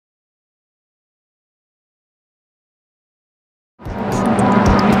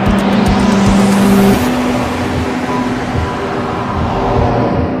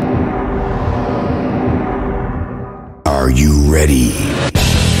ready.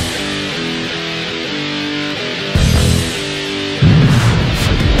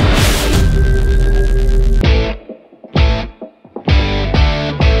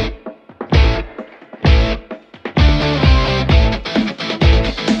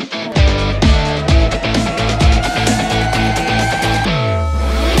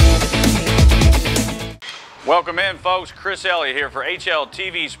 Welcome in, folks. Chris Elliott here for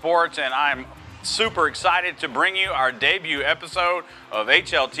HLTV Sports, and I'm super excited to bring you our debut episode of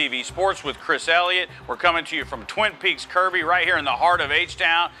HLTV Sports with Chris Elliott. We're coming to you from Twin Peaks, Kirby, right here in the heart of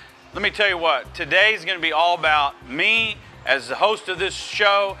H-Town. Let me tell you what, today's going to be all about me as the host of this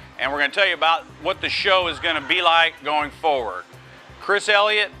show, and we're going to tell you about what the show is going to be like going forward. Chris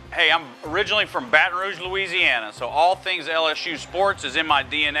Elliott, hey, I'm originally from Baton Rouge, Louisiana, so all things LSU sports is in my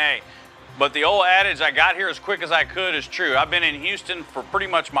DNA. But the old adage, I got here as quick as I could, is true. I've been in Houston for pretty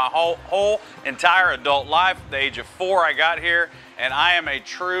much my whole entire adult life. At the age of 4, I got here, and I am a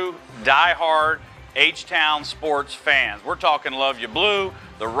true diehard H-Town sports fan. We're talking Love You Blue,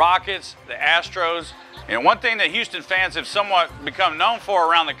 the Rockets, the Astros. And one thing that Houston fans have somewhat become known for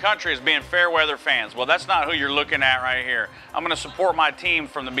around the country is being fair weather fans. Well, that's not who you're looking at right here. I'm going to support my team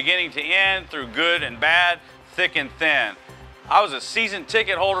from the beginning to end, through good and bad, thick and thin. I was a season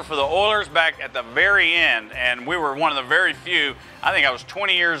ticket holder for the Oilers back at the very end, and we were one of the very few. I think I was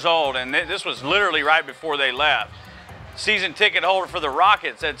 20 years old, and this was literally right before they left. Season ticket holder for the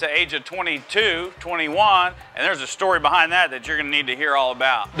Rockets at the age of 22, 21, and there's a story behind that you're going to need to hear all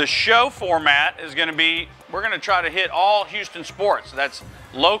about. The show format is going to be, we're going to try to hit all Houston sports. That's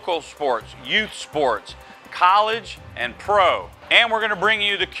local sports, youth sports, college, and pro. And we're going to bring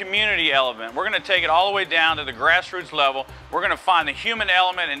you the community element. We're going to take it all the way down to the grassroots level. We're going to find the human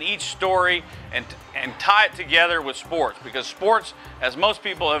element in each story and tie it together with sports. Because sports, as most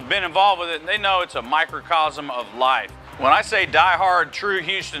people have been involved with it, they know it's a microcosm of life. When I say diehard, true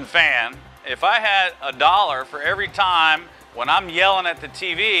Houston fan, if I had $1 for every time when I'm yelling at the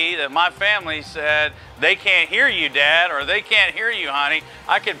TV that my family said, "They can't hear you, Dad," or "They can't hear you, honey,"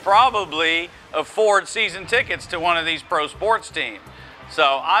 I could probably afford season tickets to one of these pro sports teams.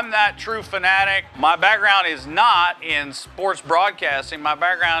 So I'm that true fanatic. My background is not in sports broadcasting. My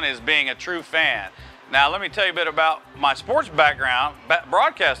background is being a true fan. Now let me tell you a bit about my sports background,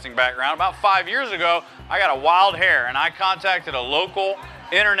 broadcasting background. About 5 years ago, I got a wild hair and I contacted a local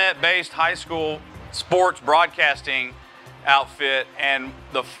internet-based high school sports broadcasting outfit, and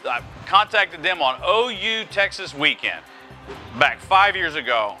I contacted them on OU Texas weekend back 5 years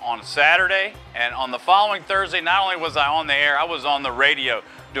ago on a Saturday, and on the following Thursday, not only was I on the air, I was on the radio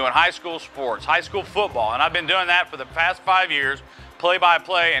doing high school sports, high school football, and I've been doing that for the past 5 years,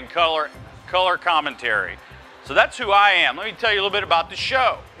 play-by-play and color commentary. So that's who I am. Let me tell you a little bit about the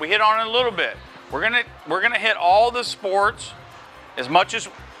show. We hit on it a little bit. We're gonna hit all the sports as much as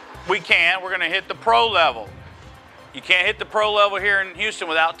we can. We're gonna hit the pro level. You can't hit the pro level here in Houston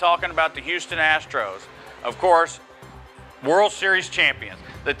without talking about the Houston Astros. Of course, World Series champions.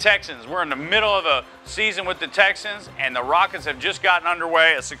 The Texans, we're in the middle of a season with the Texans, and the Rockets have just gotten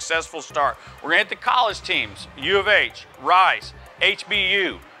underway, a successful start. We're gonna hit the college teams, U of H, Rice,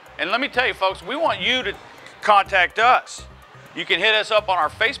 HBU. And let me tell you folks, we want you to contact us. You can hit us up on our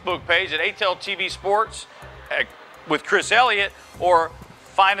Facebook page at HLTV Sports with Chris Elliott, or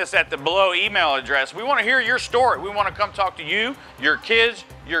find us at the below email address. We want to hear your story. We want to come talk to you, your kids,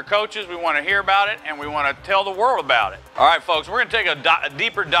 your coaches. We want to hear about it, and we want to tell the world about it. All right, folks, we're going to take a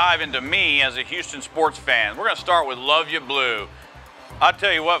deeper dive into me as a Houston sports fan. We're going to start with Love You Blue. I'll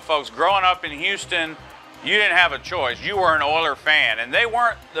tell you what, folks, growing up in Houston, you didn't have a choice. You were an Oiler fan, and they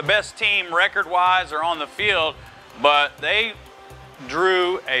weren't the best team record-wise or on the field, but they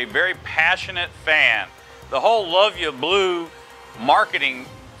drew a very passionate fan. The whole Love You Blue marketing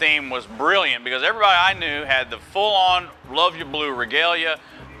theme was brilliant, because everybody I knew had the full-on Love You Blue regalia,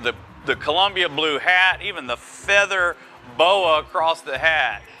 the Columbia blue hat, even the feather boa across the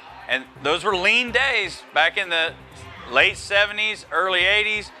hat. And those were lean days back in the late 70s, early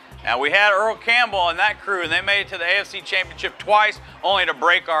 80s. Now, we had Earl Campbell and that crew, and they made it to the AFC Championship twice, only to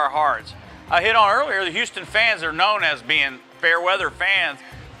break our hearts. I hit on earlier, the Houston fans are known as being fair weather fans.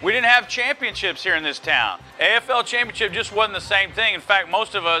 We didn't have championships here in this town. AFL championship just wasn't the same thing. In fact,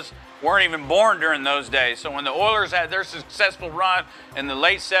 most of us weren't even born during those days. So when the Oilers had their successful run in the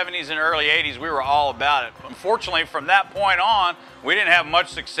late 70s and early 80s, we were all about it. Unfortunately, from that point on, we didn't have much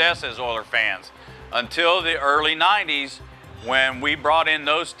success as Oiler fans until the early 90s, when we brought in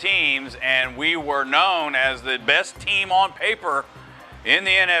those teams and we were known as the best team on paper in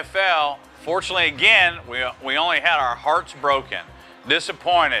the NFL. Fortunately, again, we only had our hearts broken,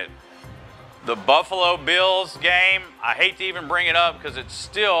 disappointed, The Buffalo Bills game, I hate to even bring it up because it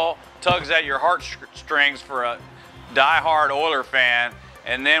still tugs at your heartstrings for a diehard Oiler fan.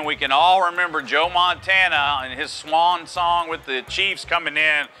 And then we can all remember Joe Montana and his swan song with the Chiefs coming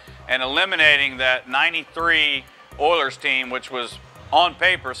in and eliminating that 93 Oilers team, which was on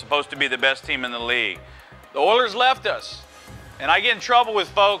paper supposed to be the best team in the league. The Oilers left us. And I get in trouble with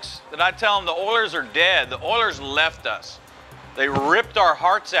folks that I tell them the Oilers are dead. The Oilers left us. They ripped our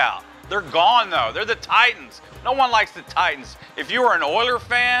hearts out. They're gone though. They're the Titans. No one likes the Titans. If you were an Oiler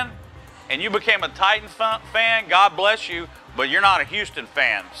fan and you became a Titans fan, God bless you, but you're not a Houston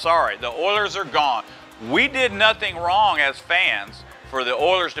fan. Sorry, the Oilers are gone. We did nothing wrong as fans for the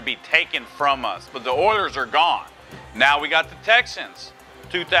Oilers to be taken from us, but the Oilers are gone. Now we got the Texans,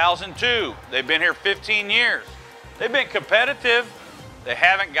 2002. They've been here 15 years. They've been competitive. They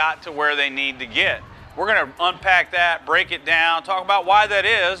haven't got to where they need to get. We're going to unpack that, break it down, talk about why that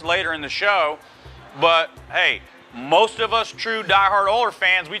is later in the show. But hey, most of us true diehard Oiler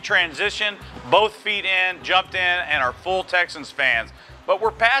fans, we transitioned, both feet in, jumped in, and are full Texans fans. But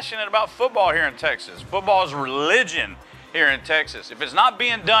we're passionate about football here in Texas. Football is religion here in Texas. If it's not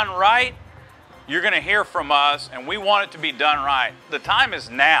being done right, you're going to hear from us, and we want it to be done right. The time is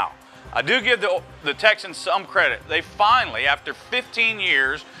now. I do give the Texans some credit. They finally, after 15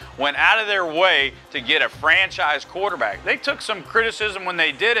 years, went out of their way to get a franchise quarterback. They took some criticism when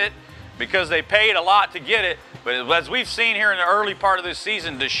they did it because they paid a lot to get it. But as we've seen here in the early part of this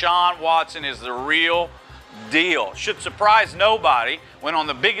season, Deshaun Watson is the real deal. Should surprise nobody when on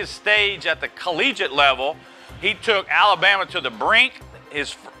the biggest stage at the collegiate level, he took Alabama to the brink.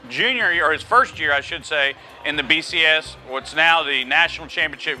 His junior year, or his first year, I should say, in the BCS, what's now the national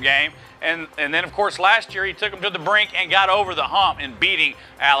championship game. And then, of course, last year he took them to the brink and got over the hump in beating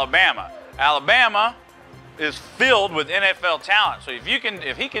Alabama. Alabama is filled with NFL talent. So if he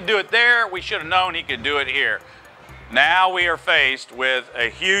can do it there, we should have known he could do it here. Now we are faced with a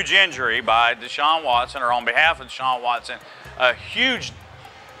huge injury by Deshaun Watson, or on behalf of Deshaun Watson, a huge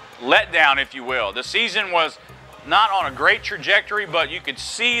letdown, if you will. The season was not on a great trajectory, but you could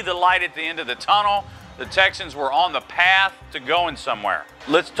see the light at the end of the tunnel. The Texans were on the path to going somewhere.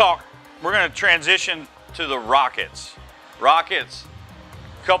 Let's talk. We're going to transition to the Rockets. Rockets,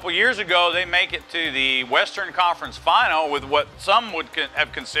 a couple years ago, they make it to the Western Conference Final with what some would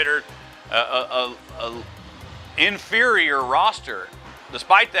have considered a inferior roster.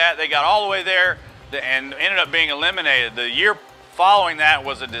 Despite that, they got all the way there and ended up being eliminated. The year following that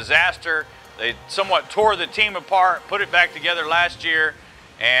was a disaster. They somewhat tore the team apart, put it back together last year,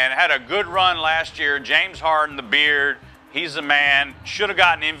 and had a good run last year. James Harden, the beard, he's the man. Should have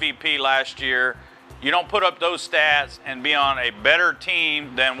gotten MVP last year. You don't put up those stats and be on a better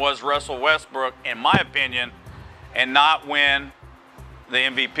team than was Russell Westbrook, in my opinion, and not win the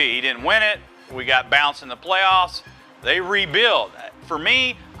MVP. He didn't win it. We got bounced in the playoffs. They rebuild. For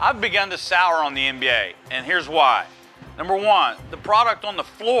me, I've begun to sour on the NBA, and here's why. Number one, the product on the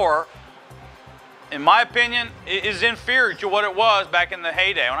floor, in my opinion, is inferior to what it was back in the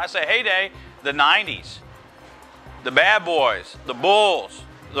heyday. When I say heyday, the 90s, the Bad Boys, the Bulls,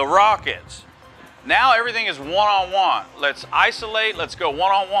 the Rockets. Now everything is one-on-one. Let's isolate, let's go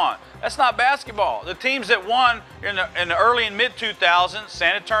one-on-one. That's not basketball. The teams that won in the early and mid-2000s,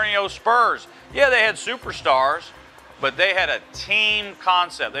 San Antonio Spurs, yeah, they had superstars, but they had a team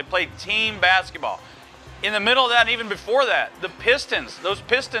concept. They played team basketball. In the middle of that, and even before that, the Pistons, those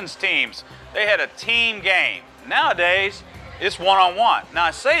Pistons teams, they had a team game. Nowadays, it's one-on-one. Now,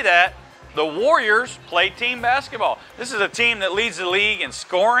 I say that, the Warriors play team basketball. This is a team that leads the league in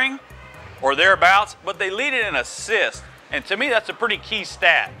scoring or thereabouts, but they lead it in assists. And to me, that's a pretty key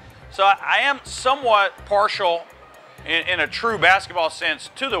stat. So I am somewhat partial in a true basketball sense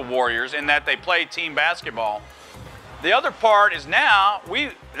to the Warriors in that they play team basketball. The other part is now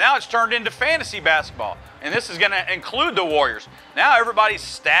it's turned into fantasy basketball. And this is going to include the Warriors. Now everybody's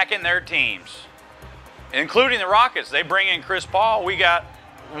stacking their teams, including the Rockets. They bring in Chris Paul. We got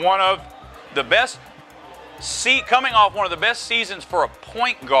one of the best, coming off one of the best seasons for a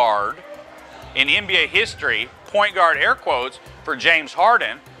point guard in NBA history, point guard air quotes, for James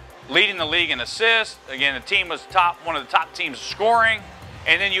Harden, leading the league in assists. Again, the team was one of the top teams scoring.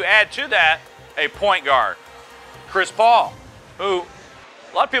 And then you add to that a point guard, Chris Paul, who,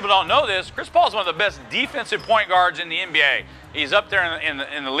 a lot of people don't know this, Chris Paul is one of the best defensive point guards in the NBA. He's up there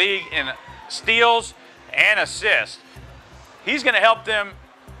in the league in steals and assists. He's going to help them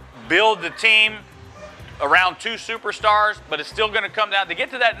build the team around two superstars, but it's still going to come down to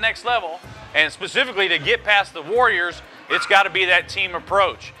get to that next level, and specifically to get past the Warriors, it's got to be that team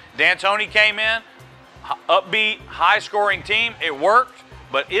approach. D'Antoni came in, upbeat, high-scoring team. It worked.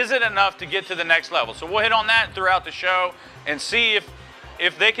 but is it enough to get to the next level? So we'll hit on that throughout the show and see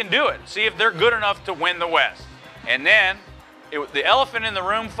if they can do it, see if they're good enough to win the West. And then the elephant in the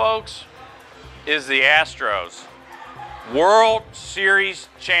room, folks, is the Astros, World Series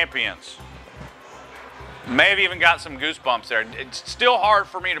champions. Maybe even got some goosebumps there. It's still hard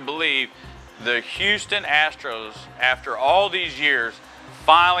for me to believe the Houston Astros, after all these years,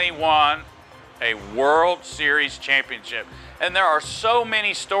 finally won a World Series championship. And there are so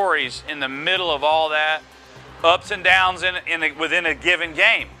many stories in the middle of all that. Ups and downs within a given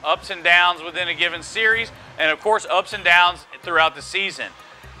game. Ups and downs within a given series. And of course, ups and downs throughout the season.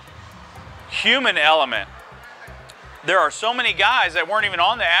 Human element. There are so many guys that weren't even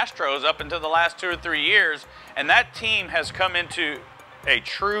on the Astros up until the last 2 or 3 years. And that team has come into a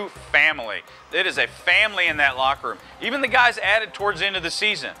true family. It is a family in that locker room. Even the guys added towards the end of the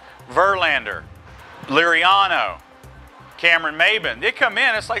season. Verlander, Liriano, Cameron Maybin. They come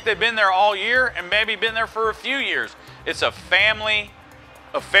in, it's like they've been there all year and maybe been there for a few years. It's a family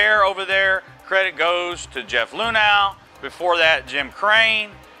affair over there. Credit goes to Jeff Luhnow. Before that, Jim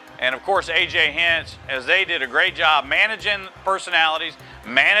Crane. And of course, A.J. Hinch, as they did a great job managing personalities,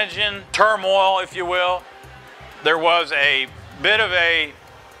 managing turmoil, if you will. There was a bit of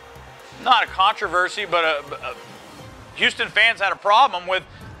not a controversy, but Houston fans had a problem with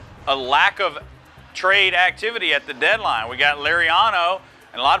a lack of trade activity at the deadline. We got Liriano,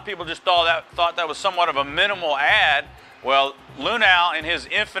 and a lot of people just thought that was somewhat of a minimal ad. Well, Luhnow, in his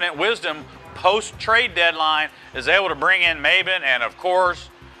infinite wisdom, post-trade deadline, is able to bring in Maybin and, of course,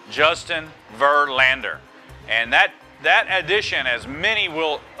 Justin Verlander. And that addition, as many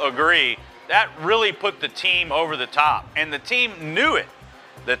will agree, that really put the team over the top. And the team knew it.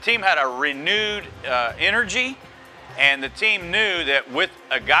 The team had a renewed energy, and the team knew that with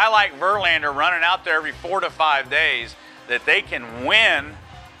a guy like Verlander running out there every 4 to 5 days, that they can win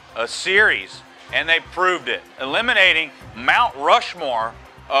a series, and they proved it, eliminating Mount Rushmore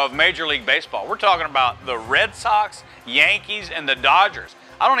of Major League Baseball. We're talking about the Red Sox, Yankees, and the Dodgers.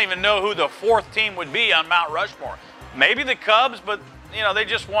 I don't even know who the 4th team would be on Mount Rushmore. Maybe the Cubs, but you know, they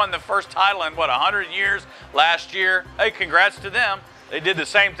just won the first title in, what, 100 years last year. Hey, congrats to them. They did the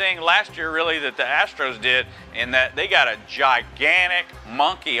same thing last year, really, that the Astros did, in that they got a gigantic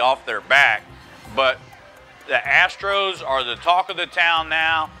monkey off their back. But the Astros are the talk of the town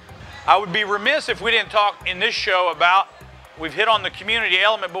now. I would be remiss if we didn't talk in this show about, we've hit on the community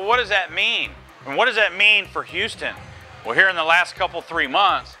element, but what does that mean? And what does that mean for Houston? Well, here in the last 3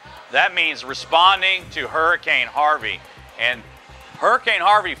 months, that means responding to Hurricane Harvey. And Hurricane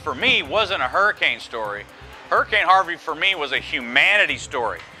Harvey, for me, wasn't a hurricane story. Hurricane Harvey, for me, was a humanity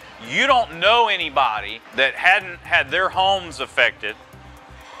story. You don't know anybody that hadn't had their homes affected.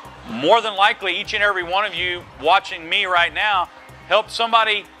 More than likely, each and every one of you watching me right now helped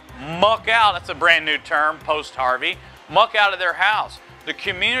somebody muck out, that's a brand new term, post-Harvey, muck out of their house. The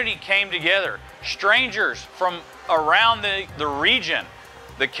community came together. Strangers from around the region,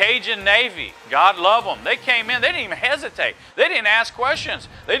 the Cajun Navy, God love them. They came in, they didn't even hesitate. They didn't ask questions.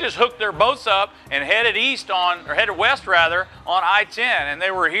 They just hooked their boats up and headed headed west rather, on I-10. And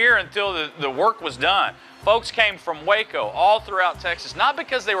they were here until the work was done. Folks came from Waco, all throughout Texas, not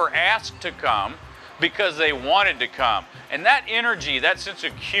because they were asked to come, because they wanted to come. And that energy, that sense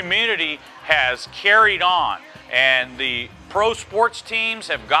of community has carried on. And the pro sports teams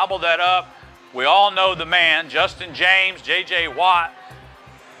have gobbled that up. We all know the man, Justin James, J.J. Watt,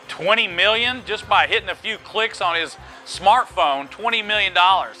 20 million just by hitting a few clicks on his smartphone, $20 million.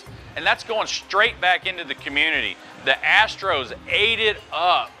 And that's going straight back into the community. The Astros ate it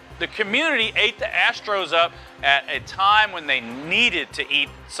up. The community ate the Astros up at a time when they needed to eat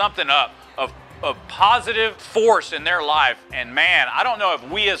something up of positive force in their life. And man, I don't know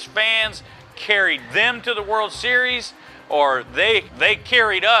if we as fans carried them to the World Series or they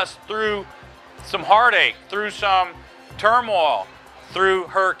carried us through some heartache, through some turmoil, through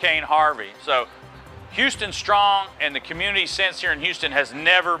Hurricane Harvey. So Houston's strong, and the community sense here in Houston has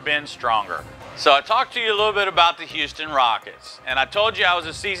never been stronger. So I talked to you a little bit about the Houston Rockets, and I told you I was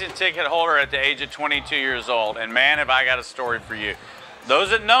a season ticket holder at the age of 22 years old, and man, have I got a story for you.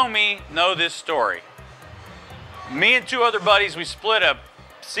 Those that know me know this story. Me and 2 other buddies, we split a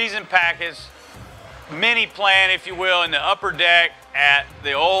season package, mini plan, if you will, in the upper deck at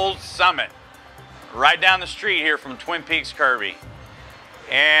the old Summit, right down the street here from Twin Peaks Kirby.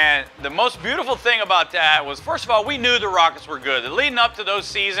 And the most beautiful thing about that was, first of all, we knew the Rockets were good. Leading up to those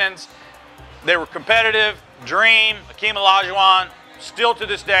seasons, they were competitive. Dream, Hakeem Olajuwon, still to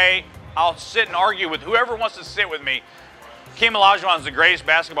this day, I'll sit and argue with whoever wants to sit with me. Hakeem Olajuwon is the greatest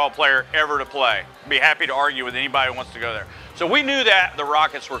basketball player ever to play. I'd be happy to argue with anybody who wants to go there. So we knew that the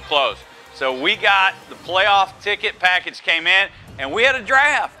Rockets were close. So we got the playoff ticket package came in, and we had a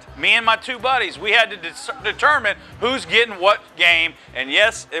draft. Me and my two buddies, we had to determine who's getting what game, and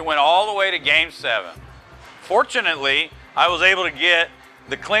yes, it went all the way to Game 7. Fortunately, I was able to get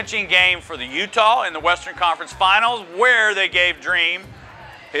the clinching game for the Utah in the Western Conference Finals, where they gave Dream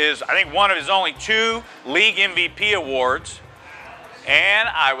I think one of his only 2 league MVP awards, and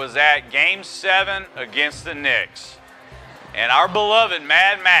I was at Game 7 against the Knicks. And our beloved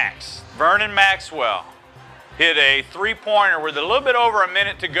Mad Max, Vernon Maxwell, hit a three-pointer with a little bit over a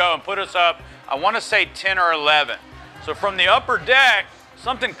minute to go and put us up, I want to say 10 or 11. So from the upper deck,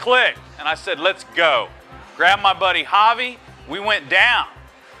 something clicked, and I said, let's go. Grabbed my buddy Javi, we went down.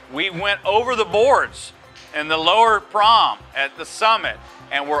 We went over the boards in the lower prom at the summit,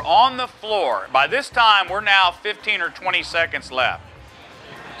 and we're on the floor. By this time, we're now 15 or 20 seconds left.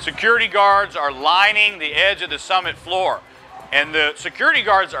 Security guards are lining the edge of the summit floor, and the security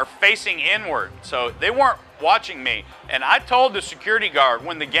guards are facing inward, so they weren't watching me. And I told the security guard,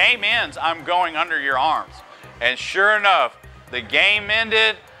 when the game ends, I'm going under your arms. And sure enough, the game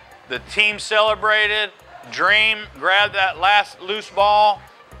ended, the team celebrated, Dream grabbed that last loose ball,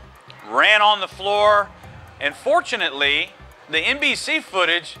 ran on the floor, and fortunately, the NBC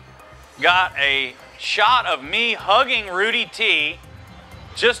footage got a shot of me hugging Rudy T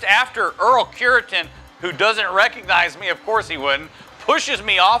just after Earl Curitan, who doesn't recognize me, of course he wouldn't, pushes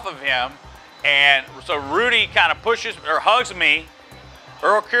me off of him. And so Rudy kind of hugs me.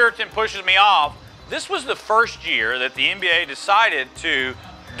 Earl Curitan pushes me off. This was the first year that the NBA decided to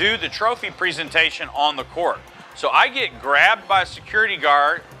do the trophy presentation on the court. So I get grabbed by a security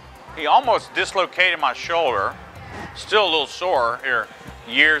guard. He almost dislocated my shoulder. Still a little sore here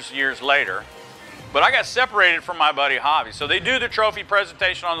years later. But I got separated from my buddy Javi. So they do the trophy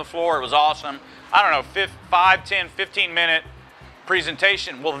presentation on the floor. It was awesome. I don't know, 5, 10, 15-minute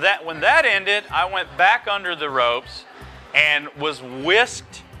presentation. Well, when that ended, I went back under the ropes and was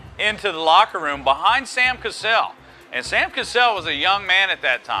whisked into the locker room behind Sam Cassell. And Sam Cassell was a young man at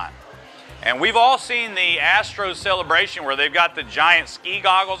that time. And we've all seen the Astros celebration where they've got the giant ski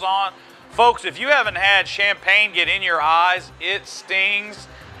goggles on. Folks, if you haven't had champagne get in your eyes, it stings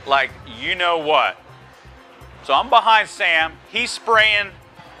like you know what. So I'm behind Sam. He's spraying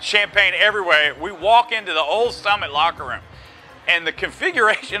champagne everywhere. We walk into the old Summit locker room. And the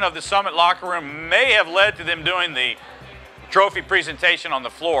configuration of the Summit locker room may have led to them doing the trophy presentation on the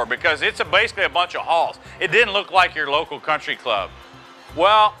floor, because it's basically a bunch of halls. It didn't look like your local country club.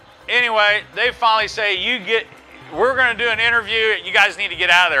 Well, anyway, they finally say, we're going to do an interview. You guys need to get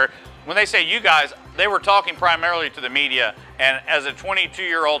out of there. When they say you guys, they were talking primarily to the media. And as a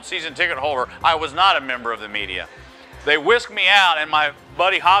 22-year-old season ticket holder, I was not a member of the media. They whisked me out, and my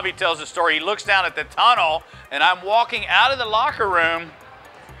buddy Javi tells the story. He looks down at the tunnel, and I'm walking out of the locker room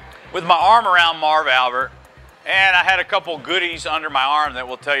with my arm around Marv Albert, and I had a couple goodies under my arm that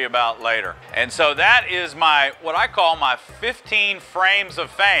we'll tell you about later. And so that is what I call my 15 frames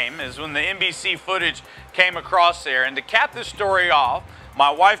of fame, is when the NBC footage came across there. And to cap this story off, my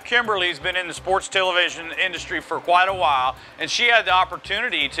wife Kimberly's been in the sports television industry for quite a while, and she had the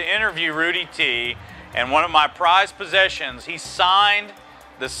opportunity to interview Rudy T. And one of my prized possessions, he signed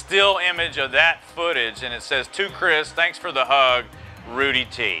the still image of that footage, and it says, "To Chris, thanks for the hug, Rudy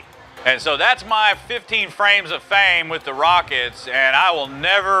T." And so that's my 15 frames of fame with the Rockets, and I will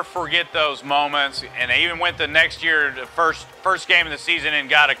never forget those moments. And I even went the next year, the first game of the season, and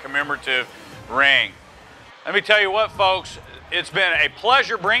got a commemorative ring. Let me tell you what, folks, it's been a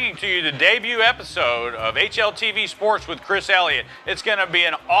pleasure bringing to you the debut episode of HLTV Sports with Chris Elliott. It's going to be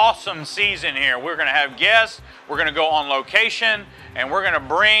an awesome season here. We're going to have guests, we're going to go on location, and we're going to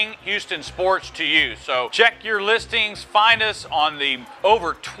bring Houston sports to you. So check your listings, find us on the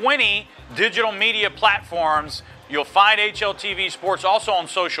over 20 digital media platforms. You'll find HLTV Sports also on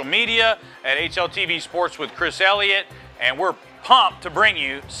social media at HLTV Sports with Chris Elliott, and we're pumped to bring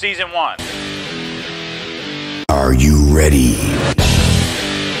you Season 1. Are you ready?